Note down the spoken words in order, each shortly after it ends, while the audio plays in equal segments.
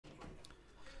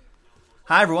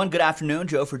Hi everyone, good afternoon.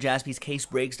 Joe for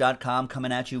JaspysCaseBreaks.com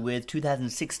coming at you with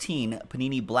 2016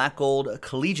 Panini Black Gold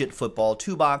Collegiate Football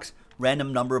 2-box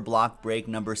random number block break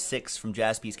number 6 from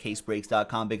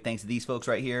JaspysCaseBreaks.com. Big thanks to these folks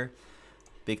right here.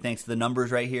 Big thanks to the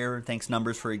numbers right here. Thanks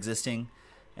numbers for existing.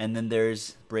 And then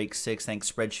there's break 6.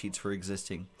 Thanks spreadsheets for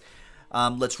existing.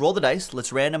 Let's roll the dice.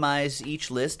 Let's randomize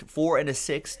each list 4 and a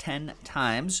 6 10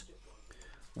 times.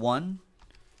 1,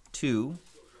 2,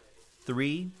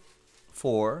 3,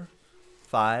 4,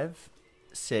 5,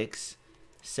 6,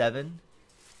 7,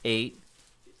 8,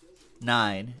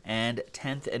 9, and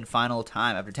 10th and final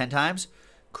time. After 10 times,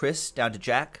 Chris down to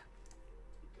Jack.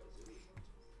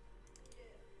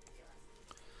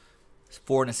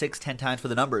 4 and a 6, 10 times for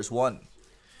the numbers. 1,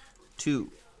 2,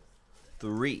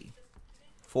 3,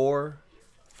 4,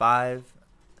 5,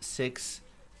 6,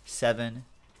 7,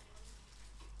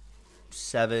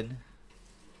 7,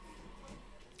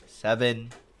 7,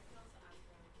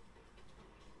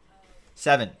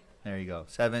 7. There you go.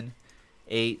 7,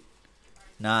 8,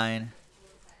 9,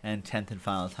 and 10th and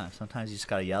final time. Sometimes you just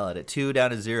got to yell at it. 2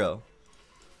 down to 0.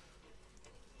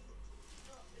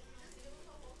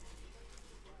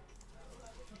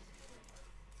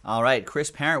 All right,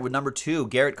 Chris Parent with number 2,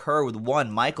 Garrett Kerr with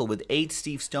 1, Michael with 8,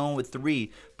 Steve Stone with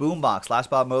 3, Boombox, Last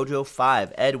Bob Mojo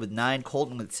 5, Ed with 9,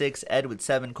 Colton with 6, Ed with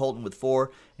 7, Colton with 4,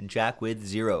 and Jack with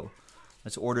 0.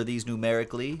 Let's order these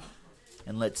numerically,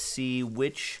 and let's see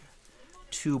which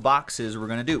 2 boxes we're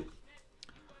going to do.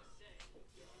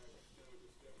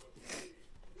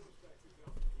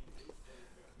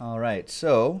 All right,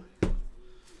 so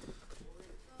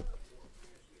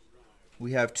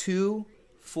we have 2,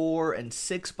 4, and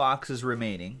 6 boxes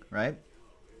remaining, right?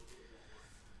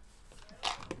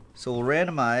 So we'll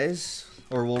randomize,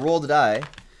 or we'll roll the die,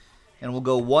 and we'll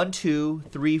go 1, 2,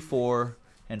 3, 4,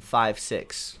 and 5,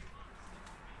 6.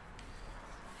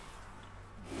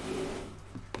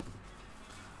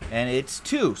 And it's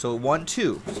 2, so 1,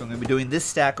 2. So I'm going to be doing this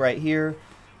stack right here.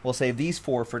 We'll save these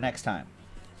 4 for next time.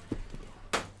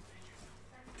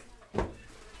 All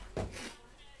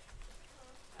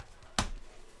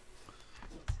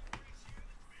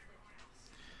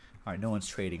right, no one's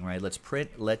trading, right? Let's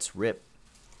print, let's rip.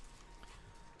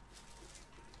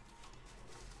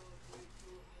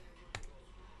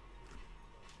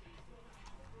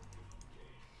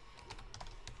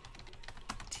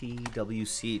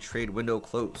 TWC, trade window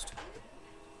closed.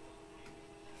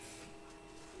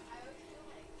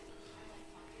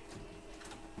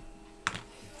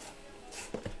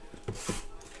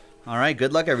 All right,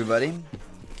 good luck, everybody.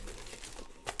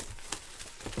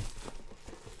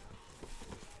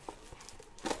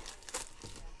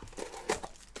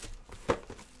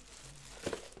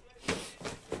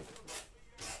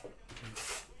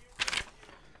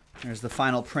 There's the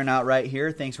final printout right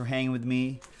here. Thanks for hanging with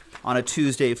me on a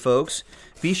Tuesday, folks.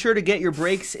 Be sure to get your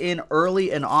breaks in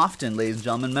early and often, ladies and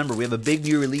gentlemen. Remember, we have a big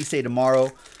new release day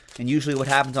tomorrow, and usually what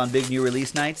happens on big new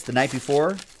release nights, the night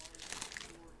before,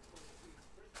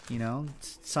 you know,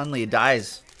 suddenly it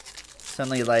dies.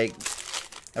 Suddenly, like,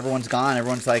 everyone's gone.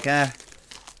 Everyone's like, we're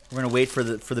going to wait for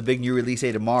the big new release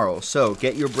day tomorrow. So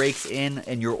get your breaks in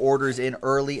and your orders in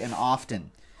early and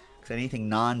often, because anything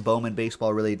non-Bowman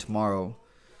baseball related tomorrow,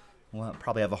 we'll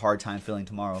probably have a hard time filling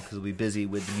tomorrow because we'll be busy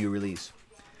with the new release.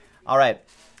 All right.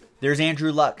 There's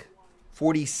Andrew Luck.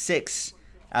 46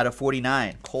 out of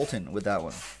 49. Colton with that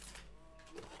one.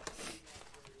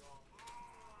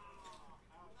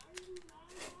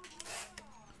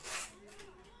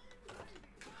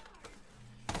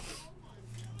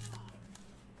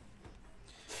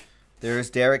 There's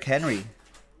Derrick Henry.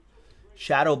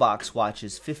 Shadowbox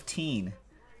watches. 15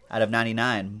 out of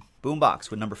 99. Boombox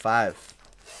with number 5.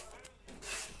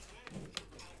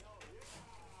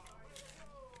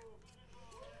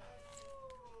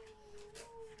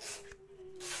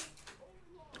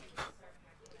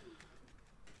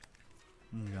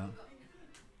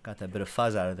 Got that bit of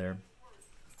fuzz out of there.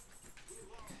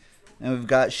 And we've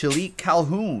got Shalik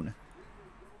Calhoun.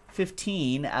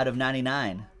 15 out of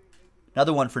 99.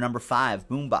 Another one for number 5,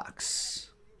 Boombox.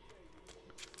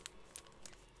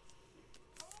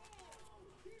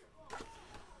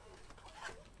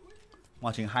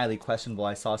 Watching highly questionable,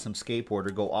 I saw some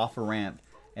skateboarder go off a ramp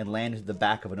and land into the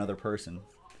back of another person.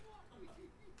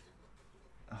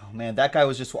 Oh man, that guy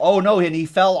was just... Oh no, and he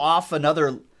fell off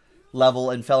another level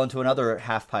and fell into another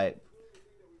half pipe.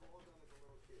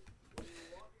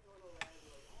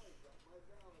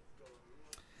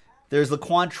 There's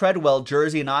Laquan Treadwell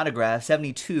jersey and autograph,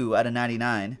 72 out of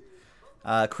 99.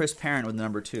 Chris Parent with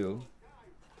number 2.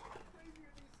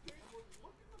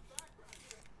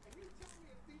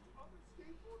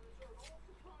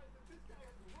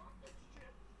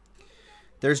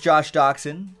 There's Josh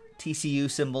Doxson, TCU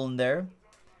symbol in there.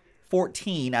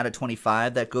 14 out of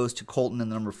 25. That goes to Colton in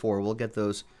the number 4. We'll get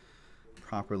those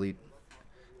properly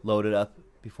loaded up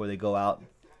before they go out.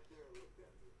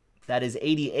 That is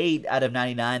 88 out of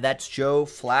 99. That's Joe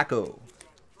Flacco.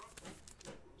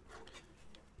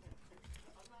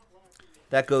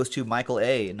 That goes to Michael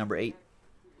A., number 8.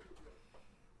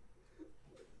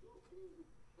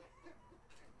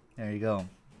 There you go.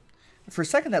 For a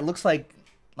second, that looks like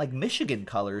Michigan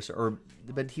colors,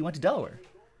 but he went to Delaware.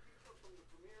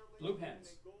 Blue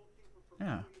pants.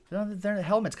 Yeah. Their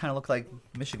helmets kind of look like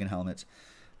Michigan helmets.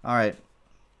 All right.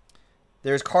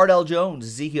 There's Cardell Jones,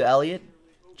 Ezekiel Elliott,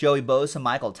 Joey Bosa,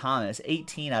 Michael Thomas.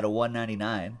 18 out of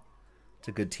 199. It's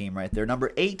a good team right there.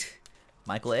 Number 8,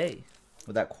 Michael A.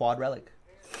 with that quad relic.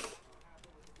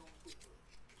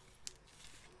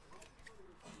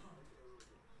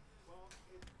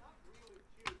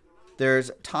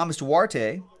 There's Thomas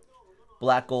Duarte,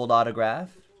 black gold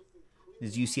autograph.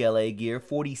 His UCLA gear,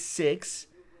 46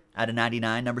 out of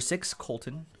 99. Number 6,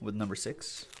 Colton with number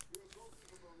 6.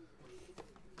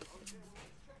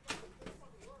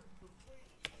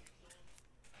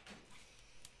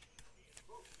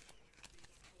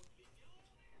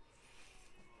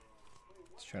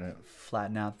 Let's try to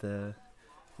flatten out the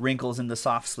wrinkles in the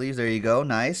soft sleeves. There you go.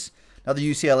 Nice. Another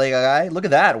UCLA guy. Look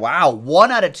at that. Wow.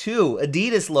 1 out of 2.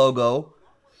 Adidas logo.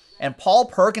 And Paul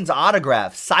Perkins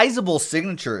autograph. Sizable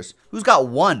signatures. Who's got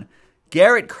 1?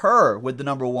 Garrett Kerr with the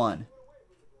number 1.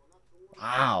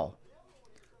 Wow.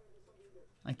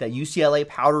 Like that UCLA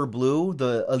powder blue.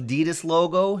 The Adidas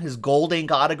logo. His gold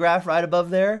ink autograph right above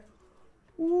there.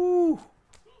 Woo.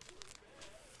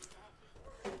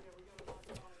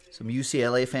 Some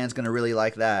UCLA fans going to really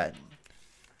like that.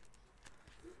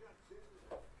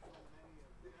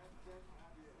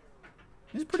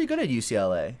 He's pretty good at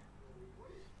UCLA.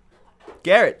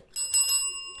 Garrett.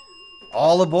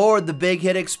 All aboard the Big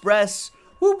Hit Express.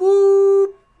 Whoop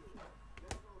whoop.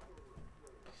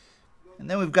 And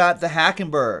then we've got the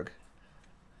Hackenberg.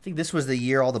 I think this was the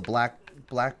year all the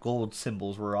black gold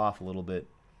symbols were off a little bit.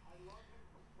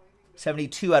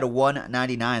 72 out of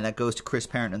 199. That goes to Chris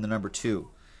Parent in the number 2.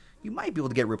 You might be able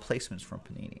to get replacements from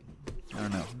Panini. I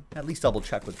don't know. At least double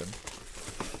check with them.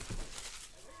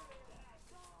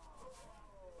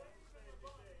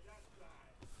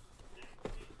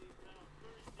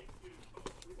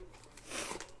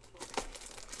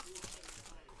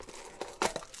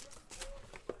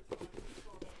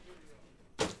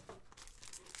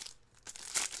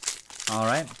 All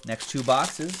right, next 2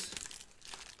 boxes.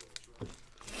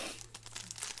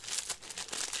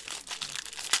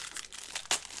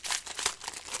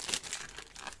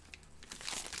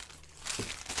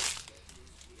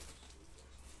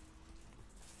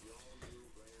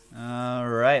 All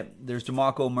right, there's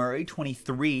DeMarco Murray,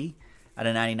 23 out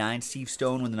of 99. Steve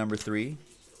Stone with the number 3.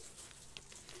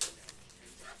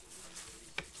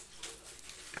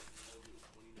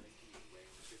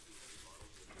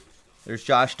 There's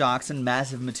Josh Doxson,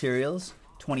 Massive Materials,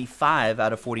 25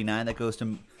 out of 49. That goes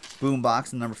to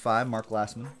Boombox, number 5, Mark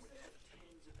Glassman.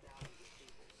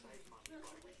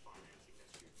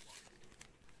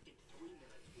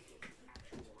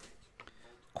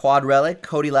 Quad Relic,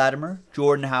 Cody Latimer,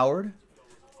 Jordan Howard,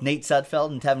 Nate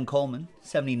Sudfeld, and Tevin Coleman,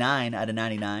 79 out of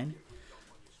 99.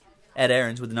 Ed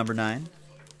Aarons with the number 9.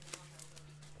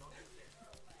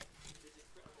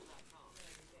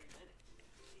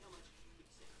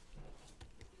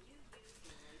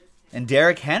 And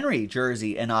Derrick Henry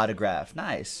jersey and autograph.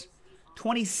 Nice.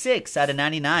 26 out of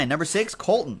 99. Number 6,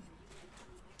 Colton.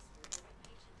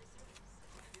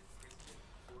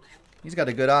 He's got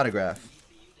a good autograph.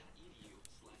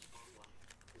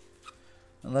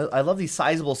 I love these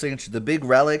sizable signatures. The big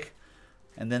relic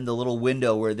and then the little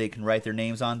window where they can write their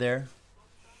names on there.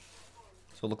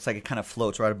 So it looks like it kind of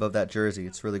floats right above that jersey.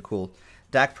 It's really cool.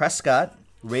 Dak Prescott,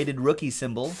 rated rookie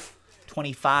symbol.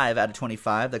 25 out of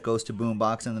 25. That goes to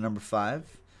Boombox in the number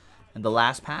 5. And the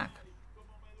last pack.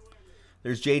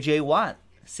 There's J.J. Watt.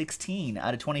 16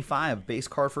 out of 25. Base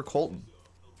card for Colton.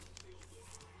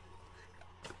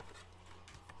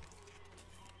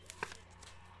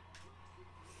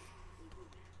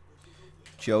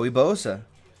 Joey Bosa.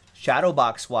 Shadow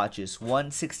box swatches.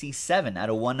 167 out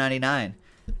of 199.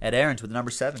 Ed Aarons with the number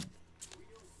 7.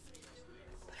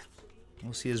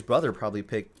 We'll see his brother probably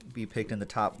be picked in the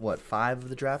top, what, 5 of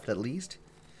the draft at least?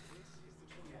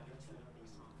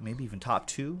 Maybe even top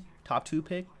 2? Top 2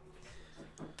 pick?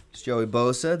 It's Joey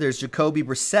Bosa. There's Jacoby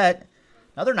Brissett.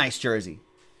 Another nice jersey.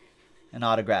 An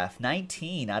autograph.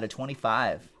 19 out of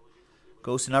 25.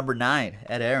 Goes to number 9,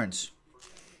 Ed Aarons.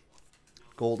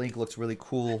 Gold ink looks really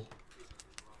cool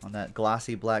on that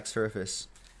glossy black surface.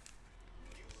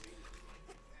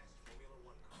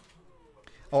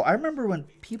 Oh, I remember when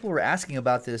people were asking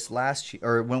about this last year,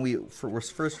 or when we were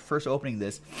first opening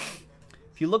this.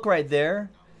 If you look right there,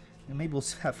 and maybe we'll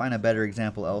find a better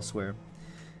example elsewhere.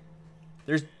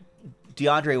 There's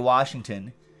DeAndre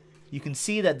Washington. You can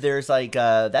see that there's like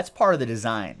that's part of the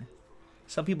design.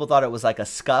 Some people thought it was like a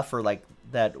scuff or like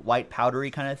that white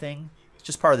powdery kind of thing. It's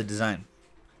just part of the design.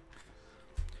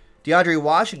 DeAndre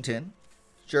Washington,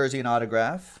 jersey and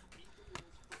autograph.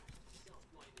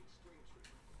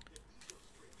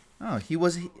 Oh,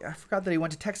 I forgot that he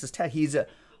went to Texas Tech. He's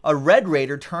a Red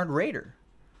Raider turned Raider.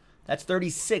 That's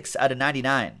 36 out of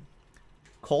 99.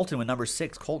 Colton with number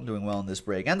 6. Colton doing well in this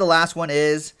break. And the last one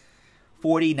is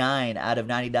 49 out of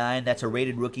 99. That's a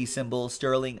rated rookie symbol,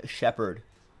 Sterling Shepard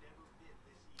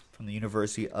from the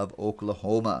University of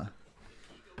Oklahoma.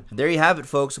 And there you have it,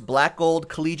 folks. Black Gold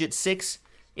Collegiate 6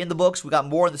 in the books. We got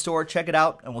more in the store. Check it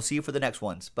out, and we'll see you for the next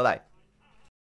ones. Bye-bye.